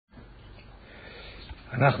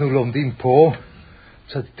אנחנו לומדים פה,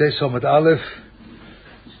 צ"ט עמוד א',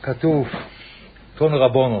 כתוב, תון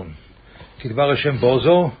רבונון, כדבר השם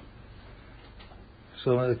בוזו,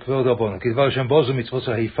 כבוד רבונון, כדבר השם בוזו מצוות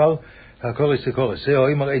ההיפר, הקורס לקורס, זה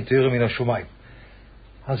אומר אין תורה מן השמים.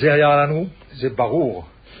 אז זה היה לנו, זה ברור,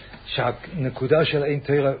 שהנקודה של אין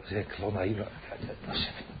תורה, זה לא נעים,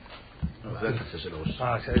 זה הקצה של הראש.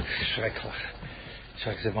 זה שרק לך,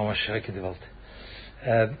 שרק זה ממש שרק גדולת.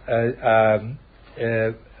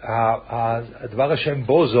 הדבר השם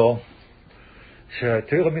בוזו,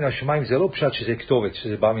 שתורה מן השמיים זה לא פשט שזה כתובת,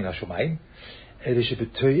 שזה בא מן השמיים, אלא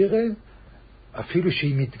שבתורה, אפילו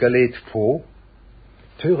שהיא מתגלית פה,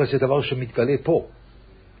 תורה זה דבר שמתגלה פה.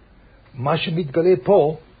 מה שמתגלה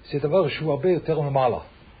פה, זה דבר שהוא הרבה יותר למעלה.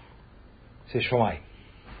 זה שמיים.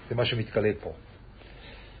 זה מה שמתגלה פה.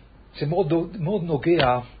 זה מאוד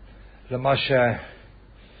נוגע למה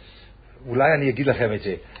אולי אני אגיד לכם את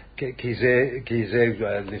זה, כי זה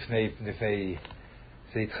לפני,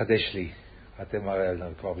 זה התחדש לי. אתם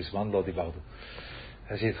כבר בזמן לא דיברנו.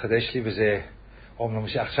 אז זה התחדש לי וזה, אומנם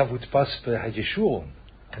שעכשיו הודפס בישורון.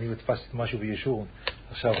 אני הודפסתי משהו בישורון.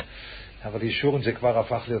 עכשיו, אבל ישורון זה כבר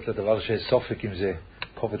הפך להיות לדבר שסופק אם זה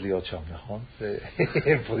כובד להיות שם, נכון? זה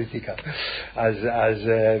פוליטיקה.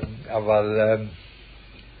 אבל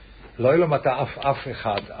לא אלא מתי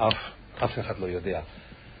אף אחד לא יודע.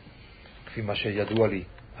 כפי מה שידוע לי,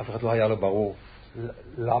 אף אחד לא היה לו ברור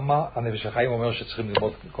למה הנפש החיים אומר שצריכים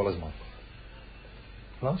ללמוד כל הזמן.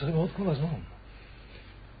 למה צריכים ללמוד כל הזמן?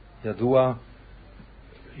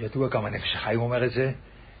 ידוע גם הנפש החיים אומר את זה,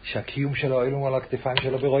 שהקיום שלו אלו על הכתפיים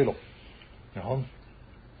שלו ברוילו. נכון?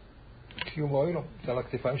 קיום רוילו, זה על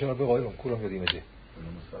הכתפיים שלו ברוילו, כולם יודעים את זה. זה לא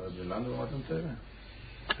מסר את זה לנו במתן תורה?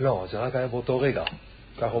 לא, זה רק היה באותו רגע.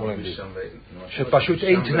 כך אומרים לי. שפשוט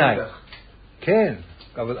אין תנאי. כן,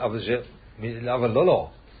 אבל לא.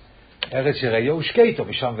 ארץ יראיו ושקייתו,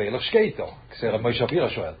 משם ואילך שקייתו. כסר מי שבירה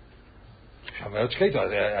שואל. משם ואילך שקייתו,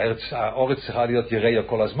 האורץ צריכה להיות יראיו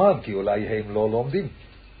כל הזמן, כי אולי הם לא לומדים.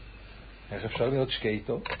 איך אפשר להיות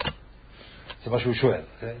שקייתו? זה מה שהוא שואל.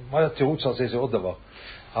 מה התירוץ על זה? זה עוד דבר.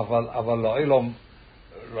 אבל לא אילום,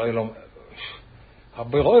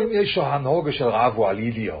 ברור יש לו הנהוגה של רב או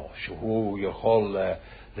עליליו, שהוא יכול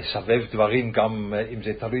לסבב דברים גם אם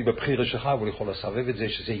זה תלוי בבחירה שלך, הוא יכול לסבב את זה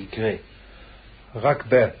שזה יקרה. רק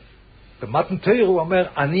במתן תורה הוא אומר,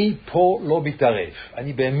 אני פה לא מתערב,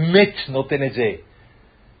 אני באמת נותן את זה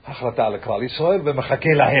החלטה לכלל ישראל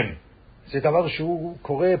ומחכה להם. זה דבר שהוא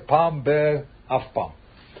קורה פעם באף פעם.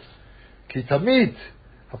 כי תמיד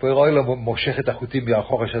הפועל לא מושך את החוטים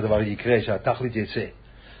מאחורה שהדבר יקרה, שהתכלית יצא.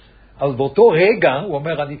 אבל באותו רגע הוא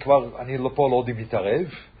אומר, אני פה לא יודעים להתערב,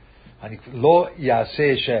 אני לא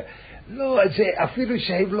יעשה לא, זה אפילו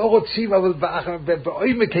שהם לא רוצים, אבל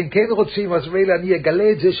באוימק הם כן רוצים, אז מילא אני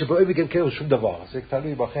אגלה את זה שבאוימק הם כן שום דבר. זה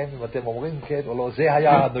תלוי בכם אם אתם אומרים כן או לא. זה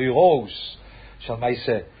היה הנוירוס של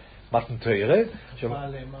מייסה מתן תורה.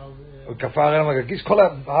 כפה עליהם הגגיס. כל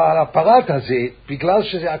הפרט הזה, בגלל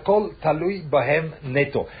שזה הכל תלוי בהם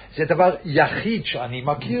נטו. זה דבר יחיד שאני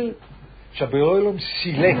מכיר, שהבורא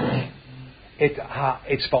סילק את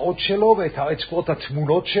האצבעות שלו ואת האצבעות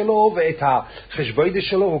התמונות שלו ואת החשבונות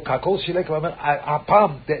שלו, הוא ככל סילק ואומר,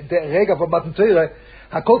 הפעם, רגע במתן תורה,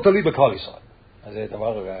 הכל תלוי בכלל ישראל. אז זה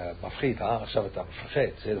דבר מפחיד, עכשיו אתה מפחד,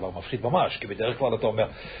 זה דבר מפחיד ממש, כי בדרך כלל אתה אומר,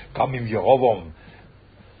 גם אם ירובעם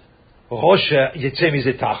ראש יצא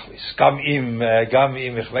מזה תכלס, גם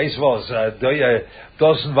אם יחוויסבוס,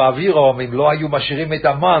 דוסן ואווירום, אם לא היו משאירים את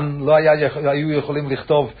המן, לא היו יכולים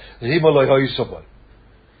לכתוב רימו לא היו סובוי.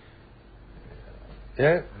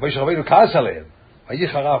 משה רבינו כעס עליהם, היי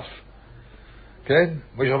חרף, כן?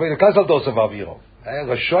 משה רבינו כעס על דוסן ואווירום.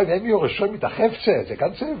 רשויים, הם יהיו רשויים מתחפצה, זה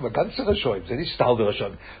גנצה רשויים, זה נסתר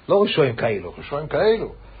ברשויים, לא רשויים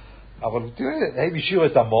כאלו. אבל תראה, הם השאירו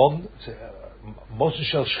את המון, מוסן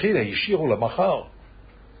של שכינה, השאירו למחר.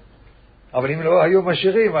 אבל אם לא היו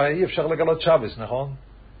משאירים, אי אפשר לגלות שבס, נכון?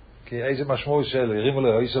 כי איזה משמעות של הרימו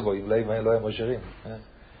לו היסבו, אם לא היו משאירים.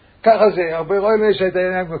 ככה זה, הרבה רואים יש את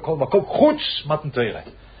העיניים בכל מקום, חוץ מתן תורה.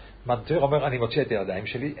 מתן תורה אומר, אני מוציא את הידיים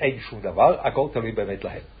שלי, אין שום דבר, הכל תלוי באמת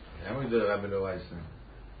להם. למה ידוע רבי לא רייסן?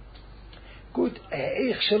 גוד,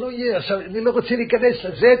 איך שלא יהיה, עכשיו אני לא רוצה להיכנס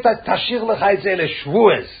לזה, תשאיר לך את זה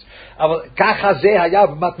לשבועס. אבל ככה זה היה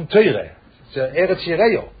במתן תורה. זה ארץ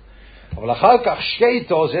יראיו. אבל אחר כך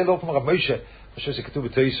שקייתו, זה לא כמו רב משה, חושב שזה כתוב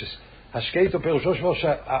בתויסס. השקייתו פירושו שבו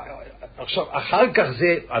עכשיו, אחר כך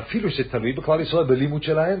זה, אפילו שזה תלוי בכלל ישראל בלימוד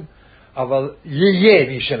שלהם, אבל יהיה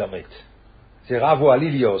מי שלמד. זה רב או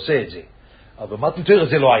עלילי עושה את זה. אבל במתן תורה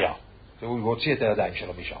זה לא היה. הוא הוציא את הידיים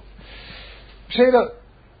שלו משם. בסדר,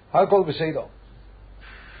 הכל בסדר.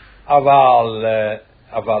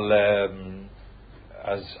 אבל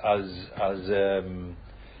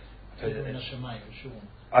מן השמים, שום.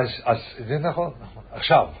 אז זה נכון.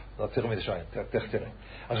 עכשיו, לא תראו מן השמים, תראה.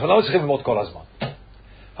 אז לא צריכים ללמוד כל הזמן.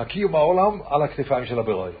 הקיום העולם על הכתפיים של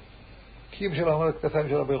הבורא עולם. קיום של העולם על הכתפיים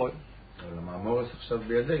של הבורא עולם. אבל המאמורס עכשיו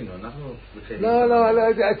בידינו, אנחנו... לא,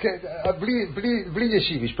 בלי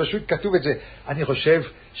ישיביש, פשוט כתוב את זה. אני חושב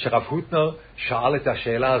שרב הוטנר שאל את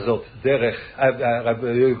השאלה הזאת דרך, רב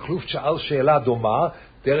קלופט שאל שאלה דומה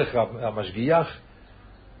דרך המשגיח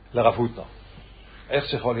לרב הוטנר. איך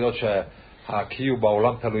צריך להיות שהקיום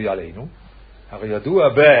בעולם תלוי עלינו? הרי ידוע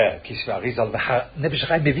בכספי אריזל, נפש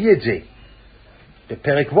החיים מביא את זה.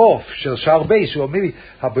 בפרק ווף של שער בייס, הוא אומר לי,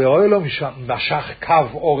 הבורא עולם משך קו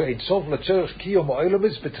אור אין סוף לצורך קיום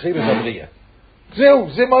העולמס בתחילת הבריאה.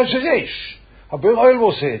 זהו, זה מה שיש. הבורא עולם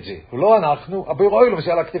עושה את זה. הוא לא אנחנו, הבורא עולם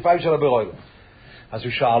זה על הכתפיים של הבורא עולם. אז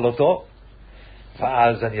הוא שאל אותו,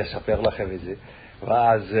 ואז אני אספר לכם את זה,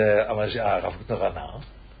 ואז הרב הוטנר ענה,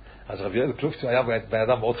 אז רב יואל קלופט היה בן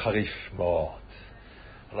אדם מאוד חריף, מאוד.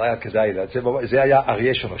 לא היה כדאי, זה היה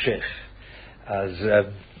אריה שנושך. אז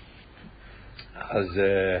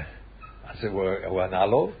הוא ענה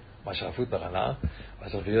לו, מה שרב הוטנר ענה,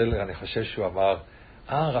 אז רב יואל, אני חושב שהוא אמר,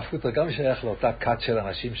 רב הוטנר גם שייך לאותה כת של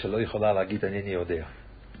אנשים שלא יכולה להגיד, אני יודע.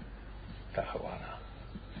 ככה הוא ענה.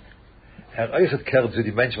 Eigenlijk kert ze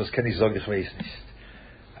die mensen, was ken ik zo niet geweest is.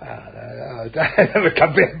 We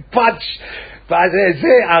kunnen patch,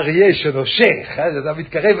 זה אריה שנושך, אתה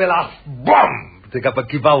מתקרב אליו, בום! זה גם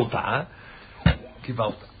קיבלת,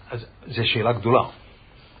 קיבלת. אז זו שאלה גדולה.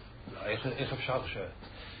 איך אפשר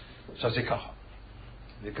עכשיו זה ככה.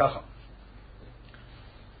 זה ככה.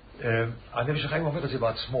 הנפש החיים אומר את זה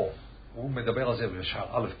בעצמו. הוא מדבר על זה בשער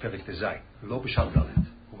א' פרק ט"ז, לא בשער ד'.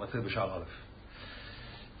 הוא מתחיל בשער א'.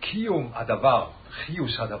 קיום הדבר,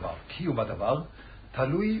 חיוס הדבר, קיום הדבר,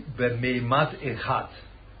 תלוי במימד אחד.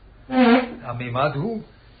 המימד הוא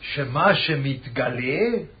שמה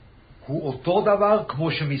שמתגלה הוא אותו דבר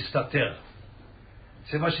כמו שמסתתר.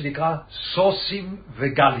 זה מה שנקרא סוסים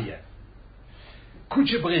וגליה.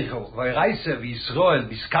 קודשא בריחו וירייסה וישראל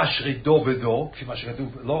מסקשרי דו בדו, כפי מה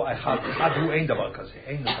שכתוב, לא אחד הוא, אין דבר כזה,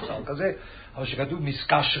 אין חז"ל כזה, אבל שכתוב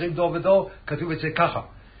מסקשרים דו בדו, כתוב את זה ככה.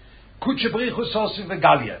 קודשא בריחו סוסים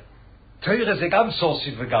וגליה. תורה זה גם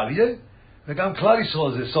סוסים וגליה, וגם כלל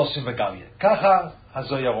ישראל זה סוסים וגליה. ככה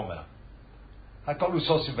הזוהר אומר. הכל הוא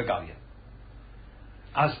סוסים וגליה.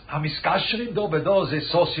 אז המסקשרים דו בדו זה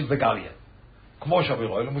סוסים וגליה. כמו שהבורא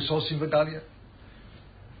עולם הוא סוסים וגליה.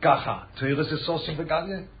 ככה תורה זה סוסים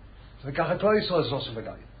וגליה, וככה כלל ישראל זה סוסים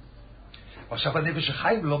וגליה. עכשיו הנפש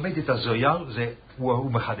החיים לומד את הזוהר,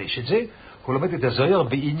 הוא מחדש את זה, הוא לומד את הזוהר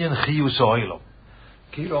בעניין חיוס העולם.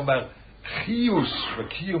 כאילו אומר, חיוס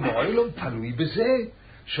וקיום העולם תלוי בזה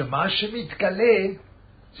שמה שמתגלה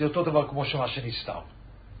זה אותו דבר כמו שמה שנסתר.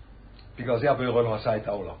 בגלל זה הבורא עולם עשה את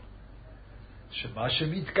העולם. שמה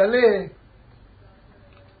שמתגלה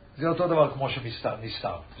זה אותו דבר כמו שנסתר.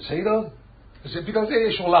 בסדר? בגלל זה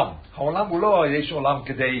יש עולם. העולם הוא לא יש עולם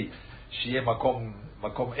כדי שיהיה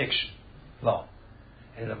מקום אקשן. לא.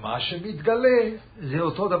 אלא מה שמתגלה זה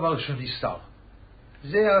אותו דבר שנסתר.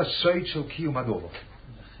 זה הסוד של קיום הדור.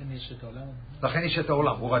 לכן יש את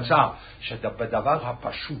העולם. הוא רצה שבדבר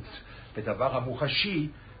הפשוט, בדבר המוחשי,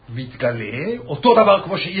 מתגלה אותו דבר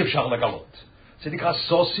כמו שאי אפשר לגלות. זה נקרא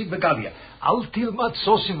סוסים וגליה. אל תלמד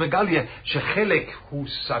סוסים וגליה שחלק הוא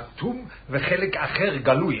סתום וחלק אחר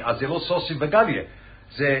גלוי. אז זה לא סוסים וגליה.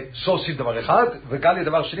 זה סוסים דבר אחד וגליה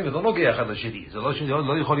דבר שני, וזה לא נוגע אחד לשני. זה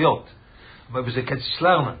לא יכול להיות. וזה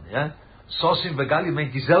כצלרמן. סוסים וגליה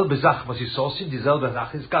מין דיזל בזך, מה זה סוסים, דיזל בזך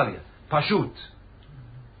is גליה. פשוט.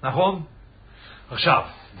 נכון? עכשיו,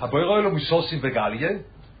 הבורא עולם הוא סוסים וגליה,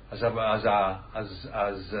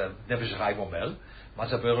 אז נפש החיים אומר, מה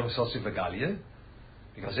זה הבורא עולם סוסים וגליה?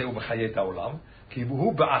 בגלל זה הוא מחיה את העולם, כי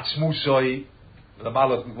הוא בעצמו זוהי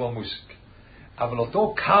למעלה בגבול מוסק. אבל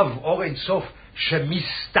אותו קו אור אין סוף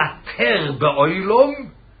שמסתתר בעולם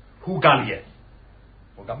הוא גליה.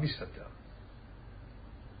 הוא גם מסתתר.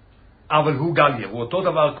 אבל הוא גליה, הוא אותו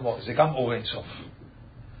דבר כמו, זה גם אור אין סוף.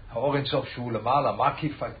 האור אין סוף שהוא למעלה,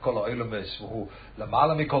 מקיף את כל העולמס, והוא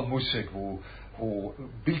למעלה מכל מושג, והוא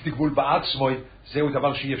בלתי גבול בעצמו, זהו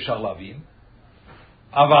דבר שאי אפשר להבין.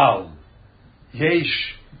 אבל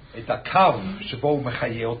יש את הקו שבו הוא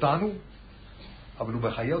מחיה אותנו, אבל הוא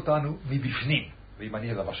מחיה אותנו מבפנים. ואם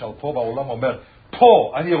אני למשל פה בעולם אומר,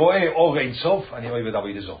 פה אני רואה אור אין סוף, אני רואה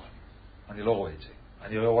בדוד הזור. אני לא רואה את זה,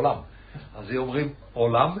 אני רואה עולם. אז זה אומרים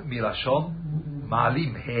עולם מלשון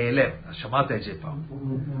מעלים, העלם. אז שמעת את זה פעם.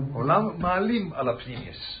 עולם מעלים על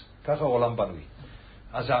הפנימיוס. ככה העולם בנוי.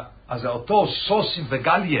 אז אותו סוסים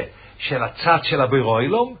וגליה של הצד של הבורא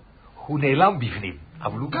עולם, הוא נעלם בפנים.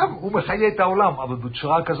 אבל הוא מחיה את העולם, אבל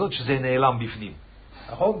בצורה כזאת שזה נעלם בפנים.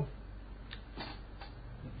 נכון?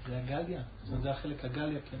 זה הגליה, זה החלק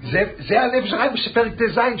הגליה. זה הלב שלהם בפרק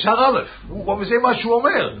דזיין שער א', זה מה שהוא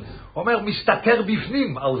אומר. הוא אומר, מסתתר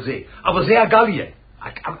בפנים על זה, אבל זה הגליה.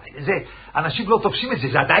 אנשים לא תופסים את זה,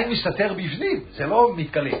 זה עדיין מסתתר בפנים, זה לא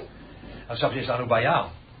מתקלה. עכשיו יש לנו בעיה.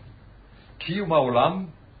 קיום העולם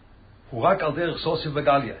הוא רק על דרך סוסים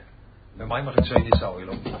וגליה. ומה עם החיצוני ניסה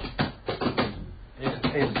אלו?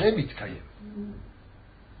 איך זה מתקיים?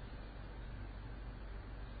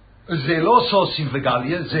 זה לא סוסים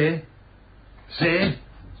וגליה,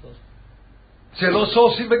 זה לא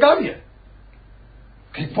סוסים וגליה.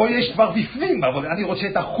 כי פה יש כבר בפנים, אבל אני רוצה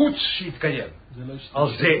את החוץ שיתקיים. זה לא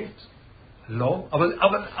על זה, לא,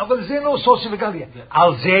 אבל זה לא סוסים וגליה.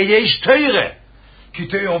 על זה יש תורה. כי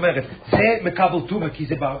תורה אומרת, זה מקבל תורה כי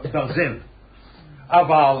זה ברזל.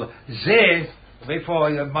 אבל זה, ואיפה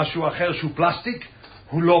משהו אחר שהוא פלסטיק,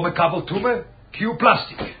 הוא לא מקבל תורה כי הוא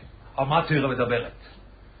פלסטיק. על מה תורה מדברת?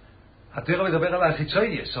 התורה מדבר על החיצוני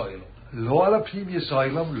ישראל, לא על הפנים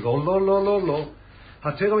ישראל, לא.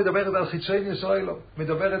 התורה מדברת על חיצוני ישראל,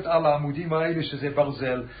 מדברת על העמודים האלה שזה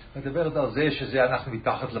ברזל, מדברת על זה שזה אנחנו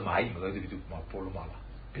מתחת למים, לא יודע בדיוק מה פה למעלה.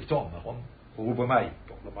 בטון, נכון? הוא במים,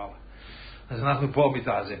 פה למעלה. אז אנחנו פה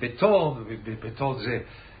מתחת זה. בטון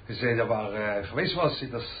זה דבר, חמש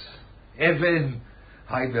ועשית, אבן,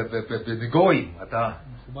 בנגויים, אתה...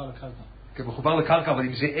 מחובר לקרקע. כן, מחובר לקרקע, אבל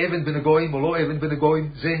אם זה אבן בנגויים או לא אבן בנגויים,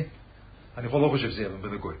 זה... אני לא חושב שזה אבן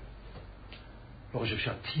בנגויים. לא חושב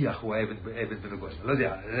שהטיח הוא אבן בנגויים. לא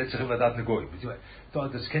יודע, זה צריכים לדעת נגויים.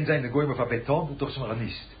 אז כן זה נגויים בבטון, הוא תוך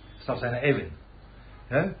שמרניסט. סתם זה אבן.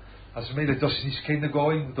 אז מילא דוס נסקי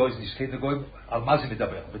נגויים, על מה זה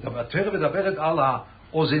מדבר? התורה מדברת על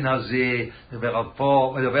האוזן הזה, מדבר על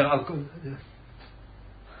פה, מדבר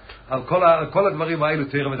על כל הדברים האלו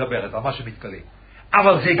תורה מדברת, על מה שמתקלה.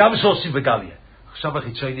 אבל זה גם סוסים וגליה. עכשיו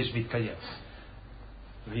החיצוני יש מתקיים.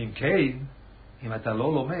 ואם כן, אם אתה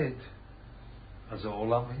לא לומד, אז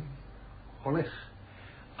העולם הולך.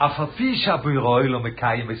 אף על פי שהבורא לא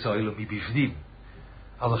מקיים את העולם מבפנים,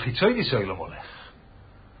 אבל החיצוני העולם הולך.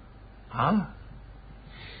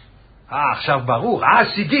 עכשיו ברור,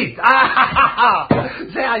 סיגית,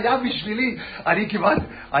 זה היה בשבילי, אני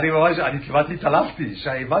כמעט התעלפתי,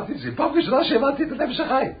 שהבנתי, זה פעם ראשונה שהבנתי את הנפש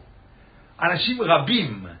החיים. אנשים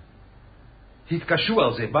רבים התקשו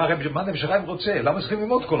על זה, מה נפש החיים רוצה? למה צריכים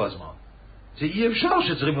ללמוד כל הזמן? זה אי אפשר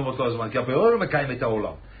שצריכים ללמוד כל הזמן, כי הבורא לא מקיים את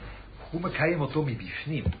העולם. הוא מקיים אותו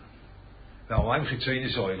מבפנים. והמים חיצוני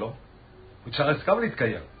ישראל, הוא צריך גם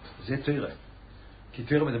להתקיים. זה תורה. כי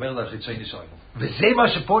תורה מדברת על חיצוני ישראל. וזה מה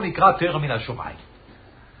שפה נקרא תורה מן השמיים.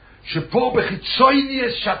 שפה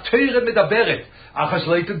בחיצוני שהתורה מדברת. אחס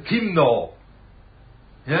לא הייתם תמנור.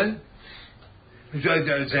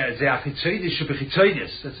 זה החיצוני שבחיצוני.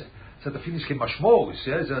 זה אפילו כמשמור,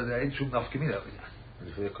 זה אין שום נפקא מינה.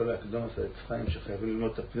 לפי כל ההקדום הזה, חיים שחייבים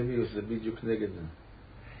ללמוד את הפנימיות, זה בדיוק נגד זה.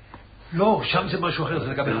 לא, שם זה משהו אחר,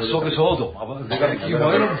 זה גם הסוג וסעודו, אבל זה גם בקיום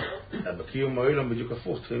האילום. בקיום האילום בדיוק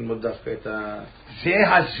הפוך, צריכים ללמוד דווקא את ה... זה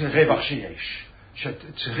הרווח שיש,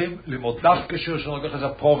 שצריכים ללמוד דווקא שיש לנו ככה זה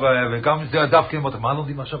פה, וגם דווקא ללמוד, מה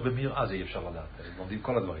לומדים עכשיו במיר? זה אי אפשר לדעת, לומדים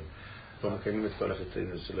כל הדברים. פה מקיימים את כל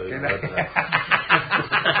החיצוני שלא ילמד את זה.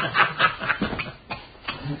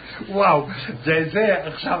 וואו,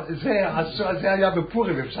 זה היה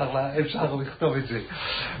בפורים, אפשר לכתוב את זה.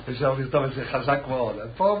 אפשר לכתוב את זה חזק מאוד.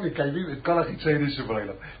 פה מקיימים את כל החיצוני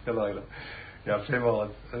שבאילום. יפה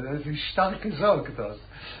מאוד. זה שטר כזאת כתוב.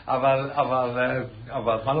 אבל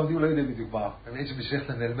מה לומדים לא יודע בדיוק מה. איזה משכת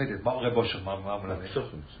נלמדת. מה רב אושר? מה מלמד?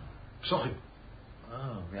 פסוחים.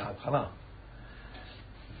 מההתחלה.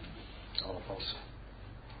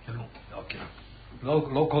 אוקיי.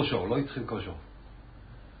 לא כושו, לא התחיל כושו.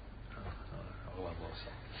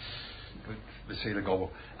 בסדר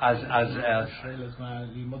גמור. אז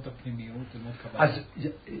ללמוד את הפנימיות, ללמוד קבלה. אז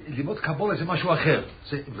ללמוד קבלה זה משהו אחר.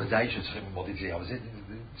 זה ודאי שצריכים ללמוד את זה, אבל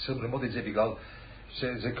צריכים ללמוד את זה בגלל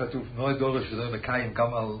שזה כתוב נועה דורש ונועה מקיים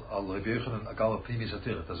גם על רבי יוחנן, גם על פנימי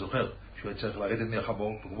סתר. אתה זוכר שהוא צריך לרדת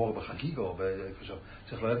מהחמור, בגמור בחגיג או באיפה שם,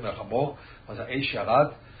 צריך לרדת מהחמור, אז האש ירד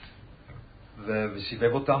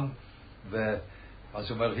וסיבב אותם,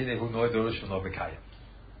 ואז הוא אומר, הנה הוא נועה דורש ונועה מקיים.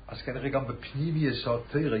 אז כנראה גם בפנימי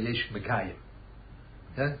סתר יש מקיים.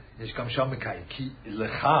 יש גם שם מקיים, כי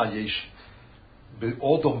לך יש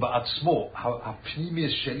באודום בעצמו,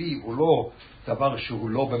 הפנימיוס שלי הוא לא דבר שהוא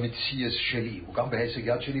לא במציאות שלי, הוא גם בהישג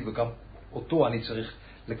יד שלי וגם אותו אני צריך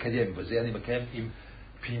לקיים, וזה אני מקיים עם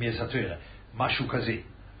פנימיוס התורה, משהו כזה.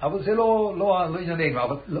 אבל זה לא ענייננו,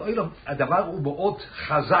 אבל הדבר הוא מאוד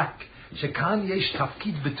חזק, שכאן יש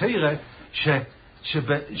תפקיד בתורה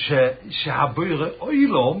שהבורא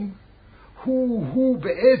אוילום הוא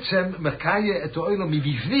בעצם מקיים את האוילום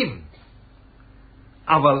מבפנים.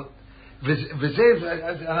 אבל, וזה,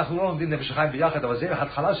 אנחנו לא לומדים נפש החיים ביחד, אבל זה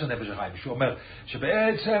התחלה של נפש החיים, שהוא אומר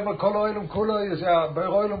שבעצם כל האוילום, הבורא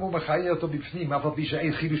אוילום הוא מקיים אותו בפנים, אף על פי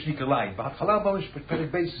שאין חידוש ניקרליים. בהתחלה, בפרק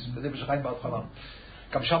בייס, בנפש החיים בהתחלה.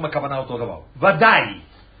 גם שם הכוונה אותו דבר. ודאי,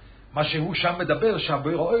 מה שהוא שם מדבר,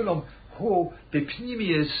 שהבורא אוילום הוא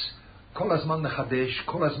בפנימיוס כל הזמן מחדש,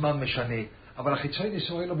 כל הזמן משנה, אבל החיצוני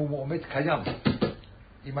אוילום הוא עומד קיים.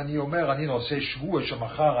 אם אני אומר, אני עושה שבוע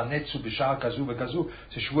שמחר הנצו בשעה כזו וכזו,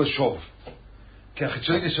 זה שבוע שוב. כי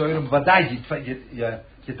החיצוני אוילום ודאי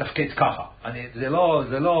יתפקד ככה.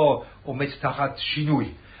 זה לא עומד תחת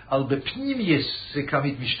שינוי. אבל בפנימיוס זה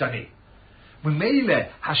כמית משתנה. ממילא,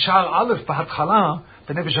 השער א' בהתחלה,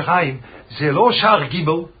 בנפש החיים, זה לא שער ג',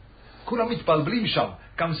 כולם מתבלבלים שם.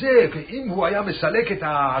 גם זה, אם הוא היה מסלק את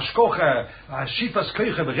ההשכוח, השיפס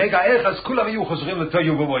כיחה ברגע איך, אז כולם היו חוזרים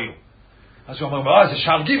לתויו ובויו. אז הוא אומר, זה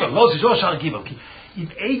שער ג', לא, זה לא שער ג', כי אם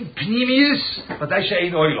אין פנימיוס, ודאי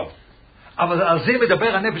שאין אוילום. אבל על זה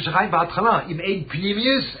מדבר הנפש החיים בהתחלה, אם אין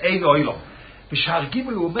פנימיוס, אין אוילום. בשער ג'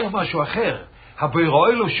 הוא אומר משהו אחר, הבורא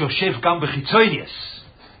אוילום שיושב גם בחיצוניוס.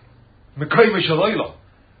 מקיימה של אוילום.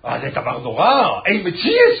 זה דבר נורא, אין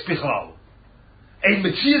מציאס בכלל. אין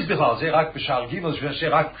מציאס בכלל, זה רק בשער ג'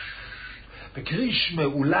 שרק בקרישמה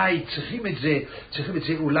אולי צריכים את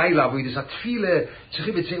זה אולי לעבוד, זה התפילה,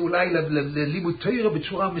 צריכים את זה אולי ללימוד תורה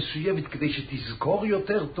בצורה מסוימת כדי שתזכור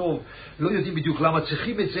יותר טוב, לא יודעים בדיוק למה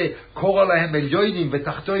צריכים את זה, קורא להם עליונים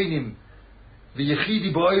ותחתונים, ויחידי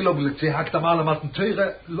באוילום, זה הקדמה למתן תורה,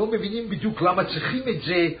 לא מבינים בדיוק למה צריכים את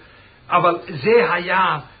זה, אבל זה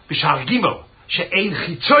היה בשער ג' שאין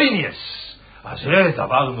חיצוניוס. אז זה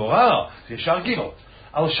דבר נורא, זה שער ג'.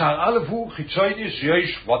 על שער א' הוא חיצוניוס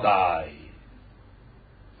יש ודאי.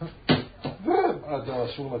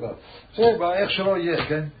 אסור לדעת. זה איך שלא יהיה,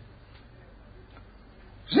 כן?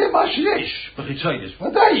 זה מה שיש בחיצוניוס,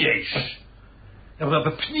 ודאי יש. אבל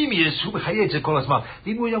בפנימיוס הוא מחיה את זה כל הזמן.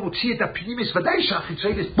 ואם הוא היה מוציא את הפנימיוס, ודאי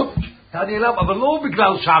שהחיצוניוס היה נעלם, אבל לא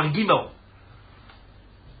בגלל שער ג'.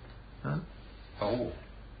 ברור.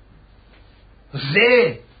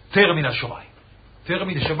 זה תורה מן השמיים. תורה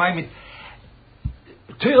מן השמיים,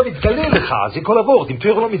 תורה מתגלה לך, זה כל עבוד. אם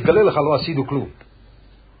תורה לא מתגלה לך, לא עשינו כלום.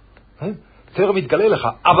 תורה מתגלה לך,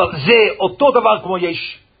 אבל זה אותו דבר כמו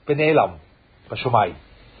יש בנעלם, בשמיים.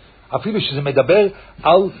 אפילו שזה מדבר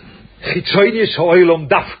על חיצוניוס האוילום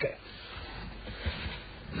דווקא.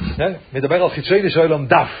 מדבר על חיצוניוס האוילום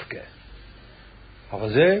דווקא. אבל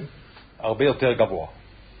זה הרבה יותר גבוה.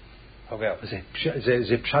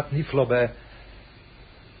 זה פשט נפלא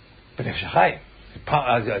בנפש החיים.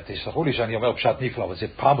 תסלחו לי שאני אומר פשט נפלא, אבל זה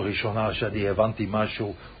פעם ראשונה שאני הבנתי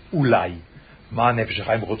משהו אולי מה הנפש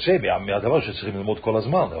החיים רוצה, מהדבר שצריכים ללמוד כל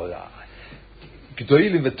הזמן.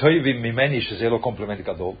 גדולים וטובים ממני, שזה לא קומפלימנט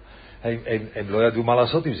גדול, הם לא ידעו מה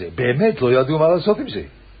לעשות עם זה. באמת לא ידעו מה לעשות עם זה.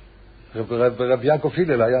 רב יעקב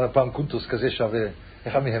הלל היה פעם קונטוס כזה שווה,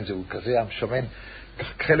 אחד מהם זה, הוא כזה שמן,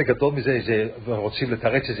 חלק גדול מזה, רוצים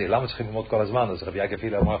לתרץ את זה, למה צריכים ללמוד כל הזמן? אז רב יעקב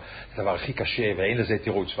הלל אמר, זה דבר הכי קשה, ואין לזה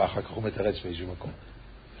תירוץ, ואחר כך הוא מתרץ באיזשהו מקום.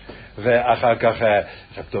 ואחר כך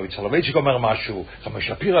רב דוד סולובייצ'יק אומר משהו, רב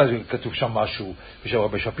שפירא כתוב שם משהו, ושם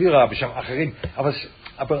רב שפירא, ושם אחרים,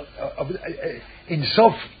 אבל אין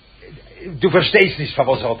סוף, du verstehst nicht,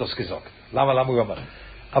 was hat das gesagt. למה הוא אומר?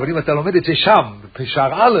 אבל אם אתה לומד את זה שם,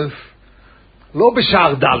 בשער א', לא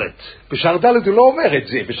בשער ד', בשער ד' הוא לא אומר את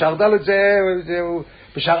זה, בשער ד'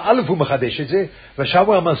 בשער א' הוא מחדש את זה, ושם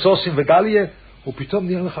הוא אומר סוסים וגליה, הוא פתאום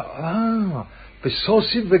נראה לך,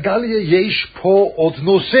 בסוסים וגליה יש פה עוד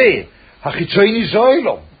נושא, החיצוני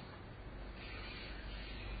זוילום.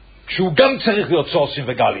 כשהוא גם צריך להיות סוסים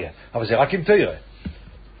וגליה, אבל זה רק עם תורה.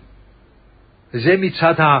 זה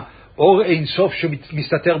מצד האור אין סוף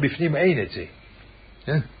שמסתתר בפנים אין את זה.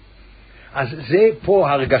 אז זה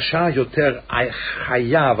פה הרגשה יותר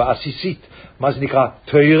חיה ועסיסית, מה זה נקרא?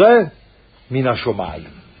 תורה מן השמיים.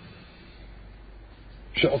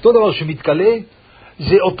 שאותו דבר שמתגלה,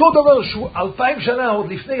 זה אותו דבר שהוא 2000 שנה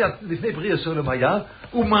עוד לפני בריאת העולם היה,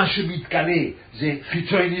 ומה שמתגלה זה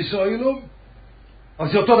חיצוני האוילום,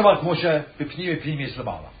 אבל זה אותו דבר כמו שבפנים יש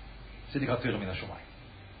למעלה. זה נקרא תורה מן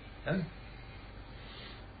השמיים.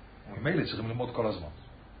 וממילא צריכים ללמוד כל הזמן.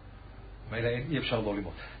 ממילא אי אפשר לא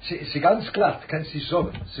ללמוד. זה ganz glatt, kannst du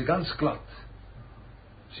sagen, זה ganz glatt.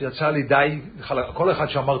 שיצא לי די, כל אחד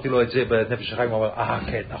שאמרתי לו את זה בנפש החיים, הוא אומר,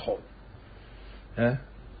 כן, נכון.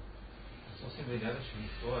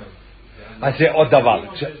 אז זה עוד דבר.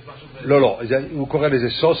 לא, הוא קורא לזה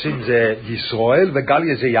סוסים, זה ישראל,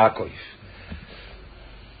 וגליה זה יעקב.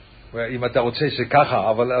 אם אתה רוצה שככה,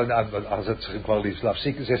 אבל אז צריכים כבר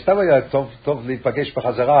להפסיק. זה סתם היה טוב להתפגש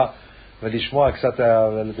בחזרה ולשמוע קצת,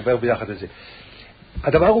 לדבר ביחד את זה.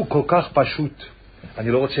 הדבר הוא כל כך פשוט.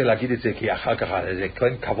 אני לא רוצה להגיד את זה כי אחר כך זה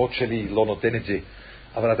כבוד שלי לא נותן את זה.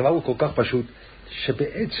 אבל הדבר הוא כל כך פשוט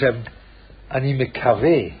שבעצם אני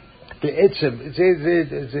מקווה, בעצם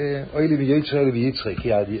זה אוי לי מיצר אוי לי מיצרי,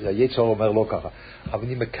 כי היצר אומר לא ככה. אבל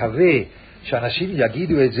אני מקווה שאנשים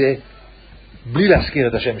יגידו את זה בלי להזכיר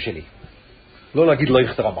את השם שלי. לא להגיד לא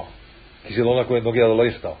יכתר אמר, כי זה לא נוגע ללא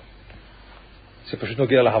יכתר. זה פשוט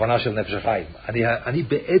נוגע להבנה של נפש החיים. אני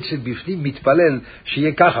בעצם בפנים מתפלל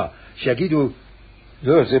שיהיה ככה, שיגידו,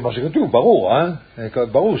 לא, זה מה שכתוב, ברור,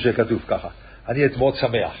 ברור שכתוב ככה. אני אהיה מאוד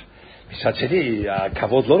שמח. מצד שני,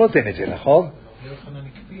 הכבוד לא נותן את זה, נכון?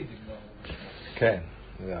 כן.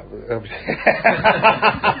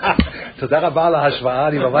 תודה רבה על ההשוואה,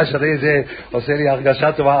 אני ממש עושה לי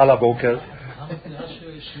הרגשה טובה על הבוקר.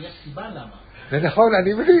 שיש סיבה למה. זה נכון,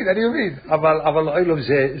 אני מבין, אבל אילום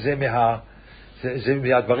זה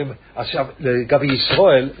מהדברים. עכשיו, לגבי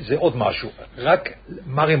ישראל זה עוד משהו, רק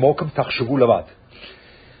מרי מוקם תחשבו לבד.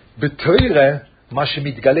 בתורה מה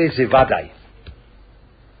שמתגלה זה ודאי.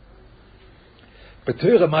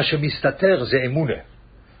 בתורה מה שמסתתר זה אמונה.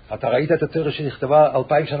 אתה ראית את התורה שנכתבה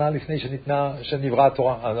 2000 שנה לפני שנברא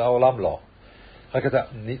התורה, העולם לא. רק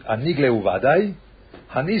הנגלה הוא ודאי,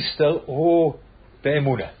 הנסתר הוא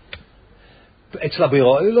באמונה. אצל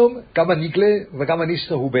הבורא עולם גם הנגלה וגם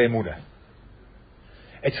הנסתר הוא באמונה.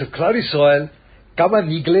 אצל כלל ישראל גם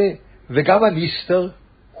הנגלה וגם הנסתר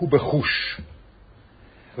הוא בחוש.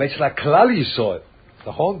 ואצל הכלל ישראל,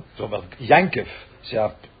 נכון? זאת אומרת, ינקף זה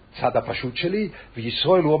הצד הפשוט שלי,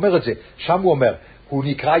 וישראל הוא אומר את זה. שם הוא אומר, הוא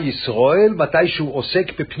נקרא ישראל מתי שהוא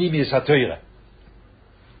עוסק בפנימיוס התורה.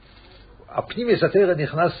 הפנימיוס התורה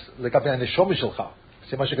נכנס לגבי הנשמה שלך,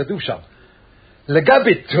 זה מה שכתוב שם.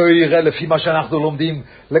 לגבי תורה, לפי מה שאנחנו לומדים,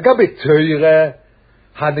 לגבי תורה,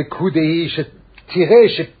 הנקודה היא שתראה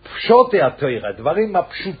שפשוטי התורה, דברים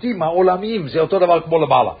הפשוטים, העולמיים, זה אותו דבר כמו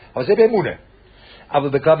למעלה, אבל זה באמונה. אבל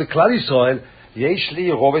בכלל ישראל יש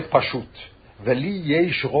לי רובד פשוט, ולי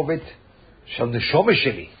יש רובד של נשמה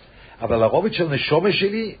שלי. אבל הרובד של נשמה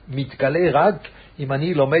שלי מתגלה רק אם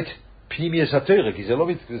אני לומד פנימיוס התורה, כי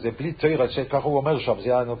זה בלי תורה, ככה הוא אומר שם,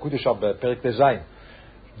 זה הנקודה שם בפרק דזיין.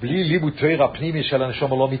 בלי לימוד תורה הפנימי של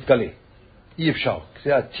הנשמה לא מתגלה. אי אפשר.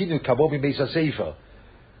 זה התינוק כבוא ממייס הספר.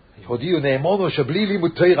 הודיעו נאמונו שבלי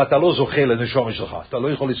לימוד תורה אתה לא זוכה לנשמה שלך. אתה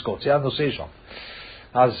לא יכול לזכות. זה הנושא שם.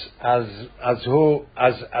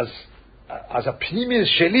 אז הפנימי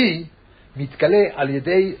שלי מתגלה על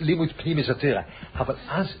ידי לימוד פנימי התורה. אבל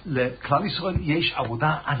אז לכלל ישראל יש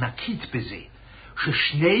עבודה ענקית בזה.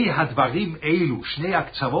 ששני הדברים אלו, שני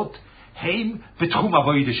הקצוות, הם בתחום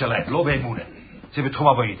העבודה שלהם, לא באמונה. זה בתחום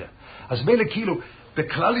העבודה. אז מילא כאילו,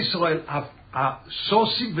 בכלל ישראל,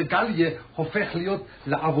 הסוסים וגליה הופך להיות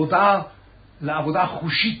לעבודה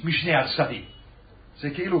חושית משני הצדדים. זה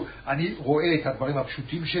כאילו, אני רואה את הדברים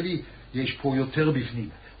הפשוטים שלי, יש פה יותר בפנים,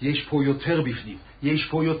 יש פה יותר בפנים, יש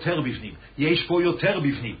פה יותר בפנים, יש פה יותר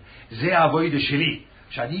בפנים. זה העבודה שלי,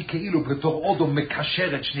 שאני כאילו בתור אודום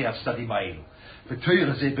מקשר את שני הצדדים האלו.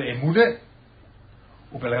 ותויר זה באמונה,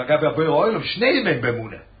 ובלגבי הבורא העולם, שניהם הם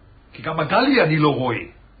באמונה. כי גם הגלי אני לא רואה.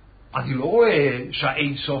 אני לא רואה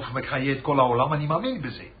שהאין סוף מחיה את כל העולם, אני מאמין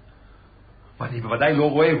בזה. ואני בוודאי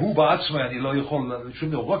לא רואה הוא בעצמו, אני לא יכול,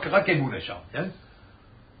 שום דבר, רק אמונה שם, כן?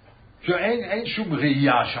 שאין שום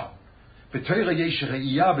ראייה שם. בתורה יש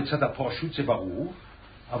ראייה בצד הפרשות, זה ברור,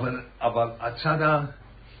 אבל הצד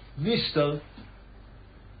הנסתר,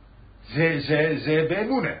 זה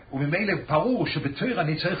באמונה. וממילא ברור שבתורה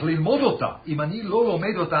אני צריך ללמוד אותה. אם אני לא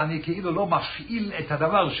לומד אותה, אני כאילו לא מפעיל את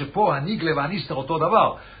הדבר שפה הנגלה והנסתר אותו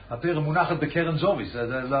דבר. התורה מונחת בקרן זוביס,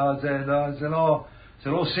 זה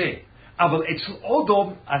לא עושה. אבל אצל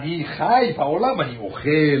אודום אני חי בעולם, אני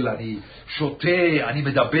אוכל, אני שותה, אני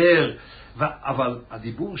מדבר, אבל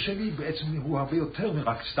הדיבור שלי בעצם הוא הרבה יותר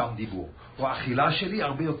מרק סתם דיבור. או האכילה שלי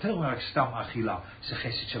הרבה יותר מרק סתם אכילה. זה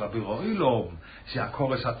חסד של הבורא עולם, זה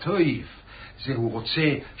הקורס הטוב, זה הוא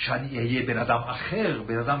רוצה שאני אהיה בן אדם אחר,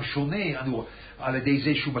 בן אדם שונה, על ידי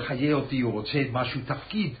זה שהוא מחיה אותי, הוא רוצה משהו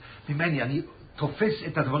תפקיד ממני, אני תופס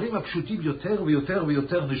את הדברים הפשוטים יותר ויותר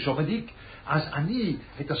ויותר נשומדיק, אז אני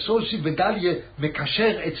את הסוסי וגליה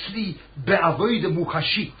מקשר אצלי בעבודה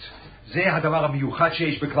מוחשית. זה הדבר המיוחד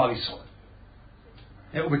שיש בכלל ישראל.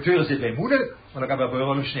 ובתורה זה באמונה, ולגבי הבורא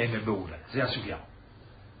עולם שניהם הם באמונה. זה הסוגיה.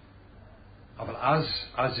 אבל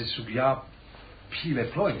אז זה סוגיה פילה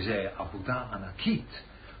פלואים, זה עבודה ענקית,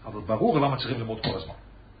 אבל ברור למה צריכים ללמוד כל הזמן.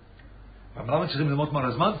 למה צריכים ללמוד כל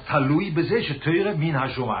הזמן? תלוי בזה שתורה מן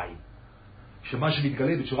השמיים. שמה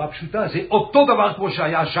שמתגלה בצורה פשוטה זה אותו דבר כמו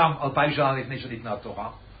שהיה שם 2000 שנה לפני שניתנה התורה,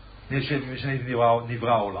 לפני שנברא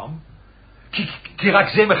העולם, כי רק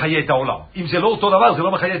זה מחיה את העולם. אם זה לא אותו דבר, זה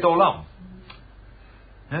לא מחיה את העולם.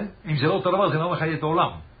 אם זה לא אותו דבר, זה לא מחיה את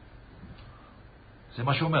העולם. זה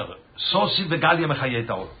מה שאומר, סוסים וגליה מחיה את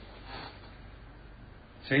העולם.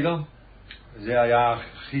 בסדר? זה היה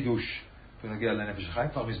חידוש. ונגיע לנפש החיים,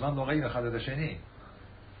 כבר מזמן לא ראינו אחד את השני.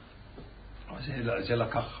 זה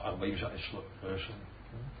לקח 40 שנים,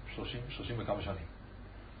 30 וכמה שנים.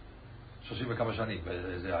 30 וכמה שנים,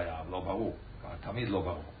 וזה היה לא ברור, תמיד לא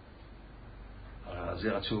ברור. על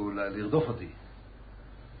זה רצו לרדוף אותי.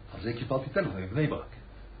 על זה קיבלתי טלפון מבני ברק.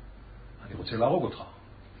 אני רוצה להרוג אותך.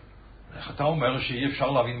 איך אתה אומר שאי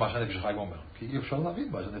אפשר להבין מה שהנפש החיים אומר? כי אי אפשר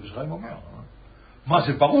להבין מה שהנפש החיים אומר. מה,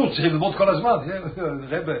 זה ברור, צריכים ללמוד כל הזמן.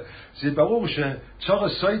 רבי, זה ברור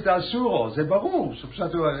שצורס סויטה אסורו, זה ברור.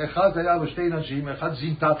 שפשוט אחד היה לו שתי אנשים, אחד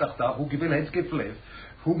זינתה תחתיו, הוא קיבל התקף לב,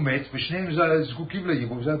 הוא מת, ושניהם זקוקים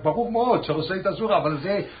ליבום. זה ברור מאוד, צורס סויטה אסורו, אבל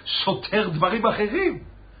זה סותר דברים אחרים.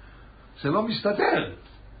 זה לא מסתדר.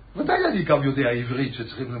 ודאי אני גם יודע עברית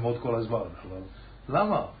שצריכים ללמוד כל הזמן, אבל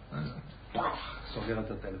למה? סוגר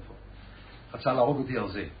את הטלפון. רצה להרוג אותי על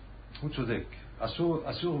זה. הוא צודק.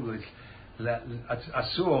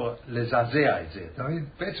 אסור לזעזע את זה. אתה מבין?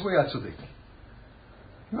 בעצם הוא היה צודק.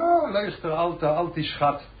 לא, אל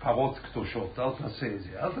תשחט פרות קדושות, אל תעשה את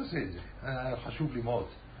זה, אל תעשה את זה. חשוב לי מאוד.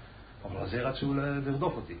 אבל על זה רצו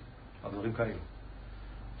לרדוף אותי, על דברים כאלו.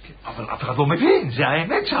 אבל אף אחד לא מבין, זה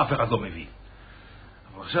האמת שאף אחד לא מבין.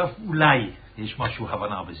 אבל עכשיו אולי יש משהו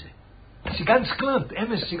הבנה בזה. זה ganz klar,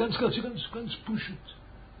 אמס, זה ganz klar, זה ganz פשוט.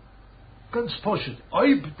 ganz פשוט.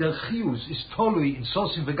 אויב der חיוס ist תלוי in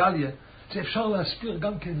סוסים וגליה, זה אפשר להסביר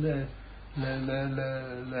גם כן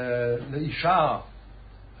לאישה,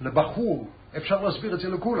 לבחור, אפשר להסביר את זה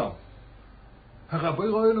לכולם. הרבי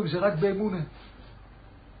רואים זה רק באמונה.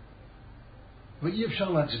 ואי אפשר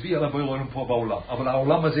להצביע על הרבי רואים פה בעולם, אבל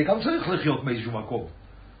העולם הזה גם צריך לחיות מאיזשהו מקום.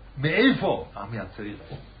 מאיפה? מהצריך.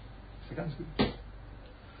 זה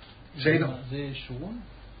גם זה שורון?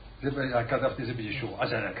 כתבתי זה בישור, אז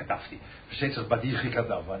כתבתי. שצר בדיחי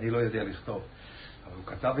כתב, ואני לא יודע לכתוב. אבל הוא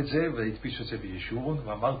כתב את זה והדפיס את זה בישורון,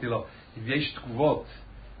 ואמרתי לו, אם יש תגובות,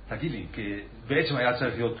 תגיד לי, כי בעצם היה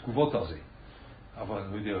צריך להיות תגובות על זה. אבל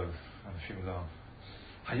אני לא יודע, אנשים לא...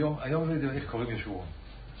 היום לא יודע איך קוראים ישורון.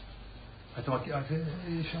 אתה מכיר,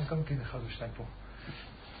 יש שם גם כן אחד ושתיים פה.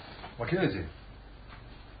 מכיר את זה?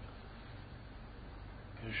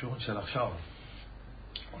 ישורון של עכשיו.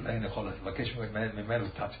 אולי אני יכול לבקש ממנו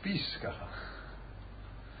תדפיס ככה.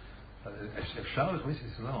 אפשר להכניס את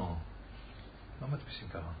זה? לא מדפיסים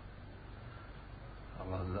ככה.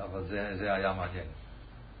 אבל זה היה מעניין.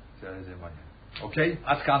 זה מעניין. אוקיי?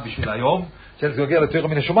 עד כאן בשביל היום. צריך להגיע לתורה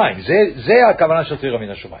מן השמיים. זה הכוונה של תורה מן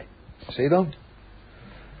השמיים. בסדר?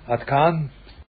 עד כאן.